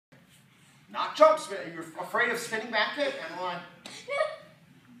Not jump spin. Are you afraid of spinning back kick? Emmeline?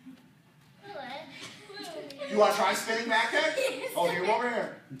 You want to try spinning back kick? Oh, you over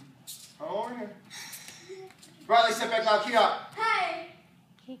here. Oh, over here. Riley, step back out, key up. Hi.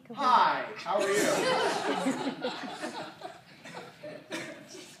 Hi, how are you?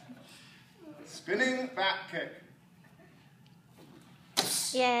 Spinning back kick.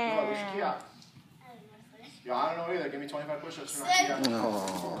 Yeah. Oh, where's your key up? Yeah, I don't know either. Give me 25 push-ups for not key up.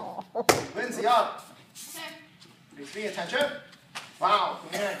 No. Lindsay, up. Face me, attention. Wow,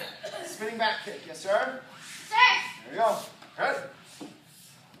 come here. Spinning back kick. Yes, sir? Sir. There you go. Good.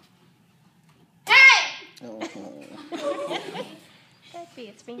 Hey. Could be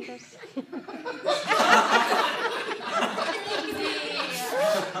its fingers.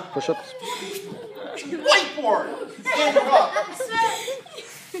 Push-ups. Whiteboard. Stand up.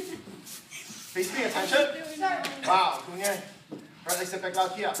 Face me, attention. Sir. Wow, come here. Right leg step back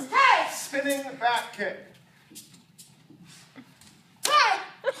out, key up. Hey. Spinning back kick. Hey.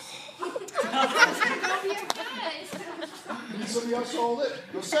 Somebody else hold it.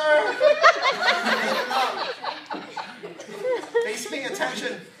 No, sir. Face me,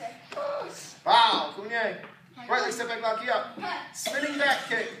 attention. Wow, come here. Right leg step back out, key up. Spinning back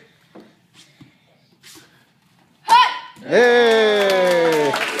kick.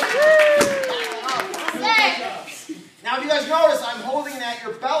 Hey! Now, if you guys notice, I'm holding it at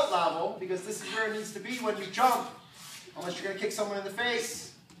your belt level because this is where it needs to be when you jump. Unless you're going to kick someone in the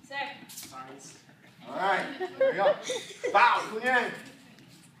face. Sir. All right, there you go. Bow, kunyang.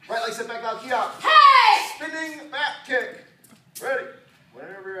 Right leg step back out, key up. Hey! Spinning back kick. Ready?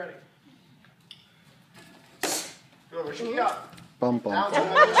 Whenever you're ready. Good, where's your key up? Bum, bum. Down to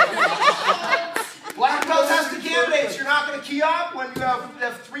black belt testing candidates. You're not going to key up when you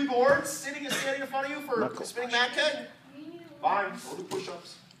have 3 boards sitting and standing in front of you for spinning back kick? Fine, we'll do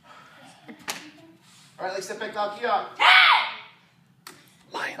push-ups. All right, leg step back out, key up.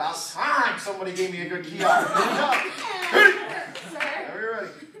 About time somebody gave me a good key up. Whenever you're ready.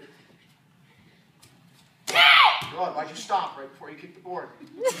 Good, why'd you stop right before you kicked the board?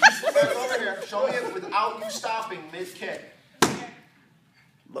 Step back over here. Show me it without you stopping mid-kick.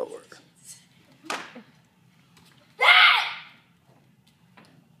 Lower.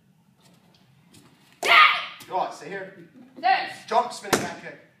 Go on, stay here. Sir. Jump, spinning back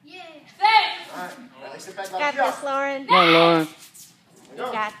kick. Yeah. Sir. All right, right, sit back, Got key up. this, Lauren. Come on, Lauren. There You you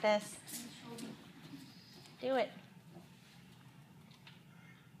go. got this. Do it.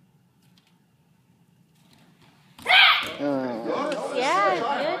 Oh. Yeah, Try it. good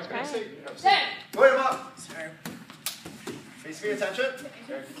All right, try. Sir. Go ahead, up. Face me, attention.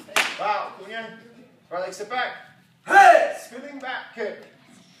 Wow, Kunyan. Right leg, sit back. Hey! Spinning back kick.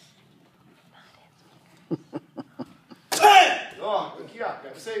 Hey! Oh, good key up.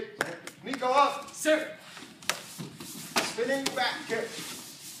 Got to say, Nico up. Sir. Spinning back kick.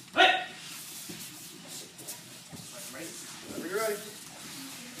 Hey. Whenever you're ready.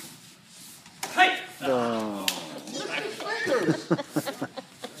 Hey. Oh.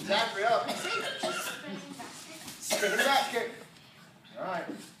 Zachary up. Spinning back kick. All right.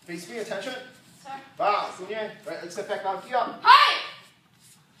 Face me, attention. Sir. Wow, Kunyan. Right leg, sit back, out, key up. Hey.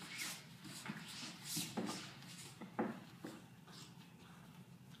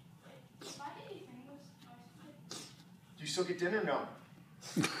 Do you still get dinner? No.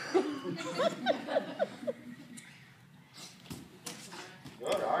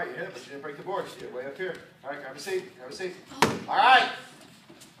 Good. All right, you hit it, but you didn't break the board. You did it way up here. All right, grab a seat. Grab a seat. All right.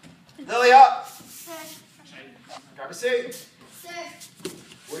 Lily up. Sir. Grab a seat. Sir.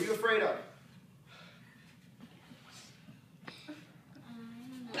 What are you afraid of?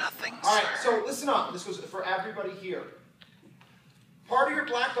 Nothing, All right, so listen up. This goes for everybody here. Part of your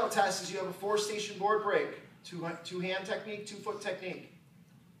black belt test is you have a 4-station board break. Two-hand technique, 2-foot technique.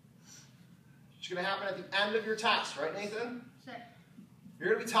 It's going to happen at the end of your test, right, Nathan? Sir. You're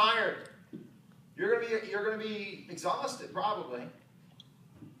going to be tired. You're going to be exhausted, probably.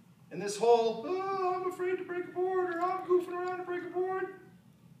 And this whole, oh, I'm afraid to break a board, or I'm goofing around to break a board,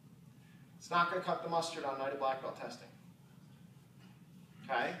 it's not going to cut the mustard on night of black belt testing.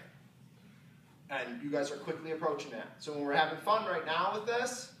 Okay? And you guys are quickly approaching that. So when we're having fun right now with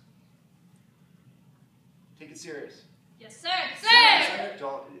this, take it serious. Yes, sir. Sir.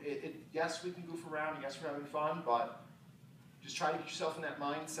 Don't, yes, we can goof around. Yes, we're having fun, but just try to get yourself in that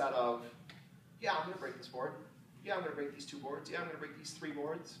mindset of, yeah, I'm going to break this board. Yeah, I'm going to break these 2 boards. Yeah, I'm going to break these 3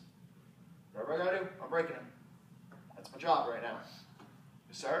 boards. Whatever I got to do, I'm breaking them. That's my job right now.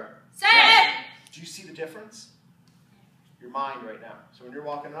 Yes, sir? Sir. Do you see the difference? Your mind right now. So when you're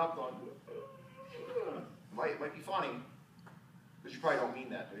walking up going, it might be funny, but you probably don't mean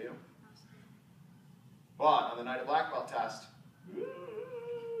that, do you? But on the night of black belt test, is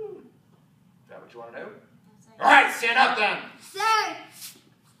that what you want to do? All right, stand up then. Sir.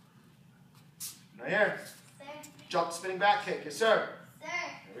 Right here. Sir. Jump, spinning back kick. Yes, sir. Sir.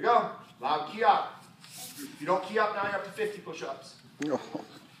 There we go. Loud key up. If you don't key up, now you're up to 50 push-ups. Oh.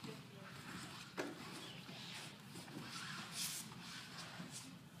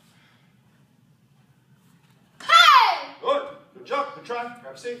 Hey. Good. Good jump. Good try.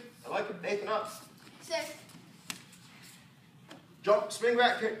 Grab a seat. I like it. Nathan up. Sir. Jump, spinning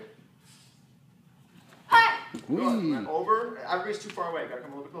back kick. Hey. Good. Whee. Went over. Everybody's too far away. Gotta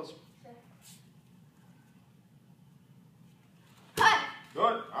come a little bit closer. Hey.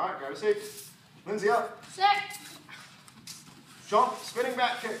 Good. All right, grab a seat. Lindsay up. Sir. Jump, spinning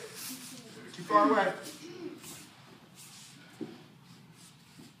back kick. You're too far away.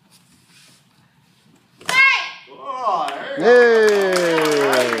 Hey. Oh, there you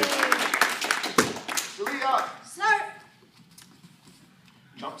Hey. go. Julie up. Sir.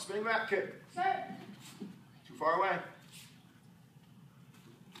 Jump, spinning back kick. Sir. Too far away.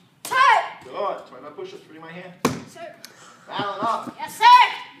 Hey. Good. 25 push-ups. Reading my hand. Sir. Battling up. Yes, sir.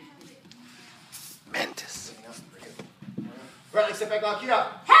 Mantis. Right leg step back, lock, key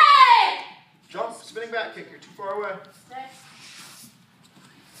up. Hey. Jump, spinning back kick. You're too far away. Sir.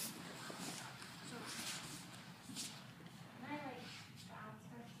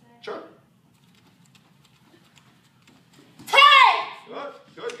 Sure. Hey. Good.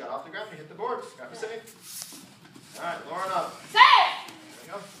 Good. Got off the ground. You hit the board. Grab a safe. All right, Lauren up. Sir. There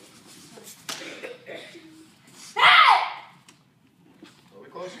you go. Hey. A little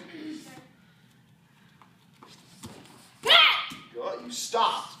bit closer. Hey. Good. You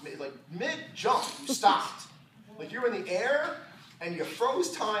stopped. Like mid-jump, you stopped. Like you were in the air and you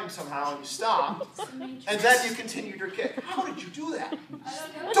froze time somehow and you stopped. And then you continued your kick. How did you do that?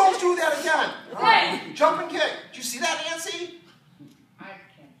 Don't do that again. All right. Jump and kick. Did you see that, Nancy? I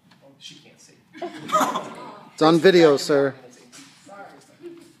can't. Oh, she can't see. It's on video, sir.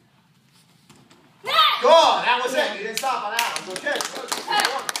 Good. That was it. You didn't stop on that one. Good kick. Good.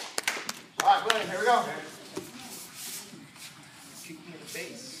 All right, William, here we go. Kick me in the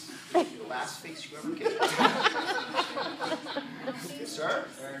face. The last face you ever kicked. Yes, sir.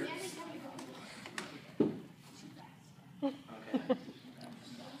 Okay.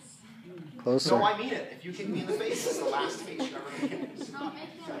 Closer. No, I mean it. If you kick me in the face, it's the last face you ever kicked.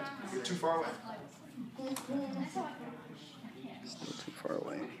 You're too far away. Still too far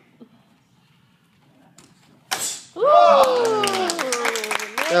away. Oh!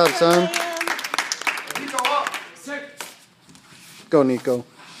 Good job, son. Nico up. Go, Nico.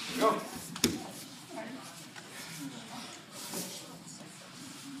 Go.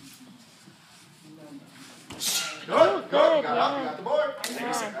 Good, good. You got up, you got the board. Take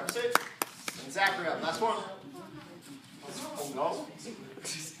a seat, grab a seat. And Zachary up. Last one. Oh, no. There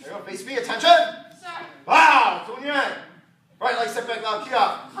you go. Face me, attention. Sir. Wow, doing your end. Right leg step back, loud, key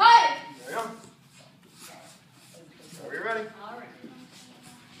up. Hey. There you go. Are you ready?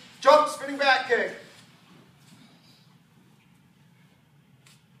 Jump, spinning back kick.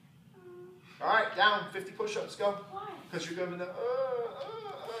 All right, down, 50 push-ups, go. Because you're going to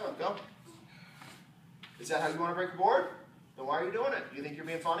go. Is that how you want to break the board? Then why are you doing it? Do you think you're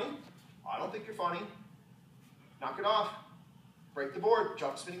being funny? I don't think you're funny. Knock it off. Break the board,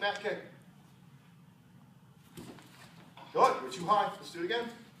 jump, spinning back kick. Good, you're too high. Let's do it again.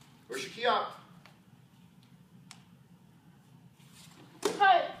 Where's your key up?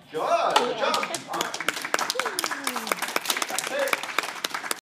 Hey. Good, good job.